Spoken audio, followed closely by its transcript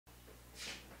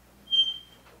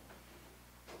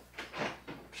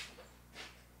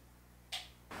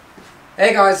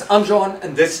Hey guys, I'm John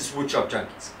and this is Woodshop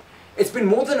Junkies. It's been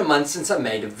more than a month since I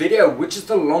made a video, which is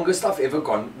the longest I've ever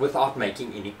gone without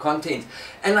making any content.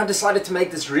 And I decided to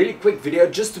make this really quick video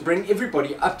just to bring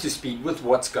everybody up to speed with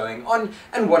what's going on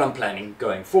and what I'm planning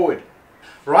going forward.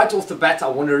 Right off the bat, I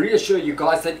want to reassure you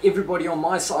guys that everybody on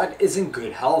my side is in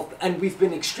good health and we've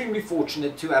been extremely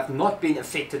fortunate to have not been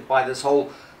affected by this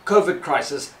whole COVID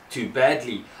crisis too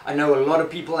badly. I know a lot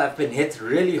of people have been hit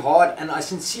really hard and I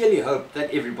sincerely hope that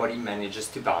everybody manages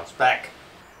to bounce back.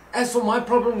 As for my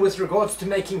problem with regards to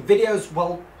making videos,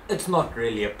 well, it's not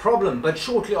really a problem, but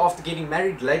shortly after getting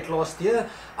married late last year,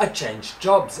 I changed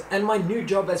jobs and my new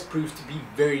job has proved to be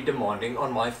very demanding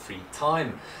on my free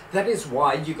time. That is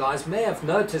why you guys may have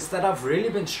noticed that I've really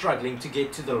been struggling to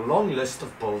get to the long list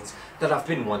of builds that I've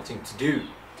been wanting to do.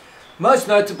 Most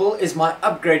notable is my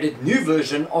upgraded new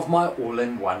version of my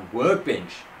all-in-one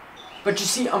workbench. But you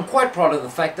see, I'm quite proud of the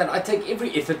fact that I take every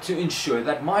effort to ensure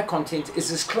that my content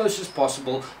is as close as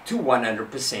possible to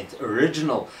 100%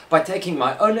 original by taking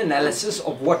my own analysis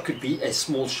of what could be a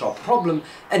small shop problem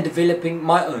and developing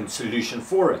my own solution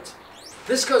for it.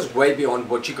 This goes way beyond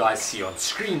what you guys see on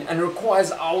screen and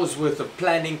requires hours worth of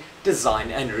planning,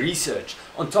 design and research.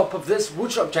 On top of this,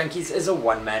 Woodshop Junkies is a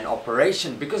one-man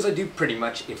operation because I do pretty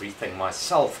much everything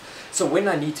myself. So when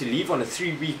I need to leave on a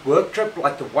 3-week work trip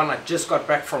like the one I just got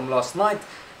back from last night,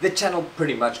 the channel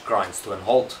pretty much grinds to a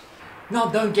halt. Now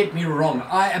don't get me wrong,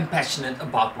 I am passionate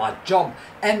about my job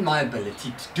and my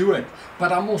ability to do it,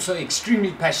 but I'm also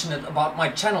extremely passionate about my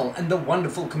channel and the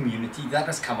wonderful community that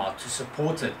has come out to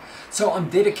support it. So I'm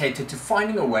dedicated to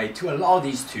finding a way to allow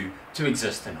these two to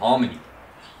exist in harmony.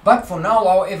 But for now,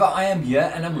 however, I am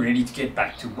here and I'm ready to get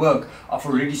back to work. I've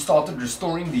already started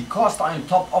restoring the cast iron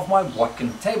top of my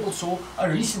Woodworking table saw I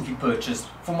recently purchased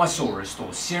for my saw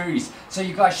restore series, so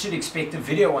you guys should expect a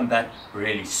video on that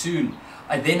really soon.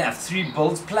 I then have 3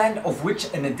 builds planned, of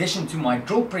which in addition to my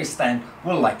drill press stand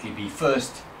will likely be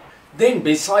first. Then,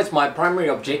 besides my primary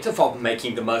objective of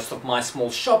making the most of my small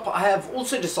shop, I have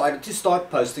also decided to start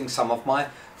posting some of my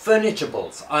furniture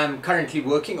builds. I am currently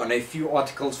working on a few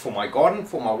articles for my garden,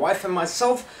 for my wife and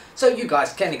myself, so you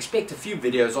guys can expect a few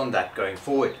videos on that going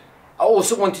forward. I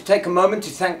also want to take a moment to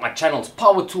thank my channel's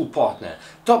power tool partner.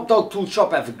 Top Dog Tool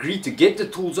Shop have agreed to get the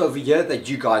tools over here that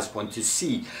you guys want to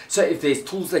see. So if there's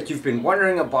tools that you've been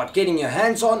wondering about getting your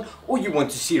hands on or you want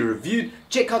to see reviewed,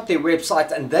 check out their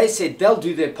website and they said they'll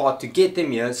do their part to get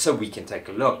them here so we can take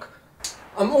a look.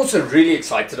 I'm also really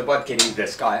excited about getting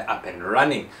this guy up and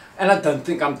running, and I don't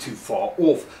think I'm too far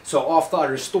off. So after I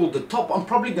restore the top, I'm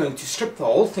probably going to strip the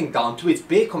whole thing down to its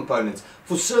bare components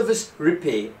for service,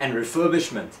 repair and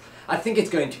refurbishment. I think it's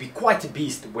going to be quite a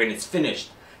beast when it's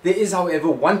finished. There is, however,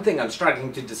 one thing I'm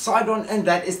struggling to decide on, and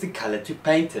that is the color to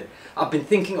paint it. I've been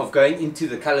thinking of going into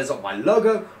the colors of my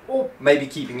logo or maybe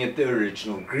keeping it the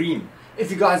original green. If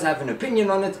you guys have an opinion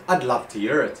on it, I'd love to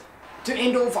hear it. To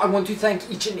end off, I want to thank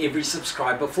each and every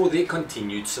subscriber for their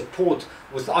continued support.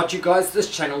 Without you guys, this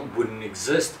channel wouldn't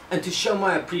exist. And to show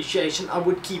my appreciation, I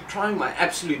would keep trying my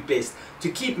absolute best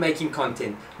to keep making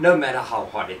content, no matter how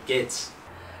hard it gets.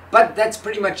 But that's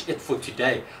pretty much it for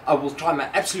today. I will try my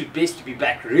absolute best to be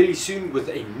back really soon with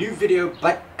a new video.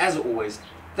 But as always,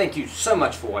 thank you so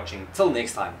much for watching. Till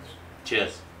next time,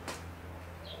 cheers.